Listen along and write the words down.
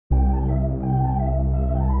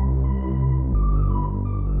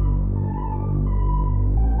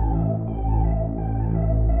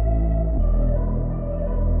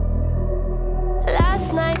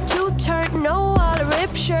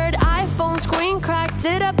shirt, iPhone screen cracked.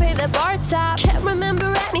 Did I pay the bar tab? Can't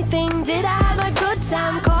remember anything. Did I have a good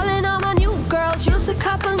time? Calling all my new girls, use a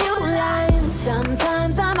couple new lines.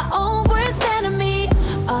 Sometimes I'm my own worst enemy.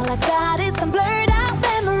 All I got is some blurred out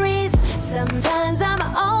memories. Sometimes I'm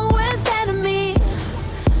my own worst enemy.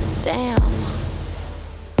 Damn.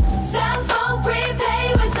 Cell phone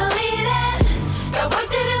prepaid was deleted. Got work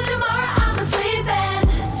to do tomorrow, I'm sleeping.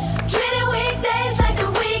 Treating weekdays like a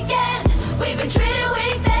weekend. We've been treating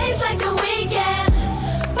weekdays like a weekend.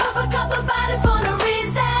 Pop a couple bottles for no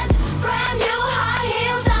reason. Brand new high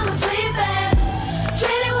heels, I'm sleeping.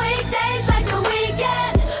 Treating weekdays like a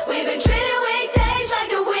weekend. We've been treating weekdays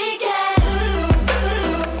like a weekend.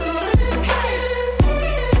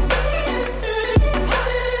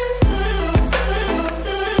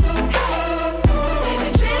 We've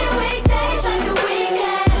been treating weekdays like a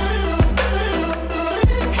weekend.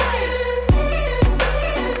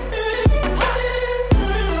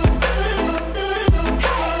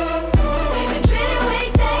 We've been treating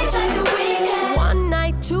weekdays like a weekend. One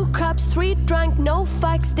night, 2 cups, 3 drunk, no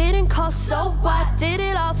fucks. Didn't cost, so what? Did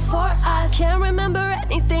it all for us. Can't remember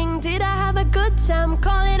anything. Did I have a good time?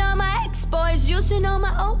 Calling all my ex-boys, using all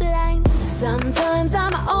my old lines. Sometimes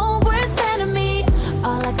I'm my own worst enemy.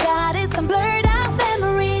 All I got is some blurred out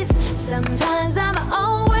memories. Sometimes I'm my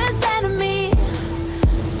own worst enemy.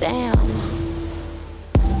 Damn.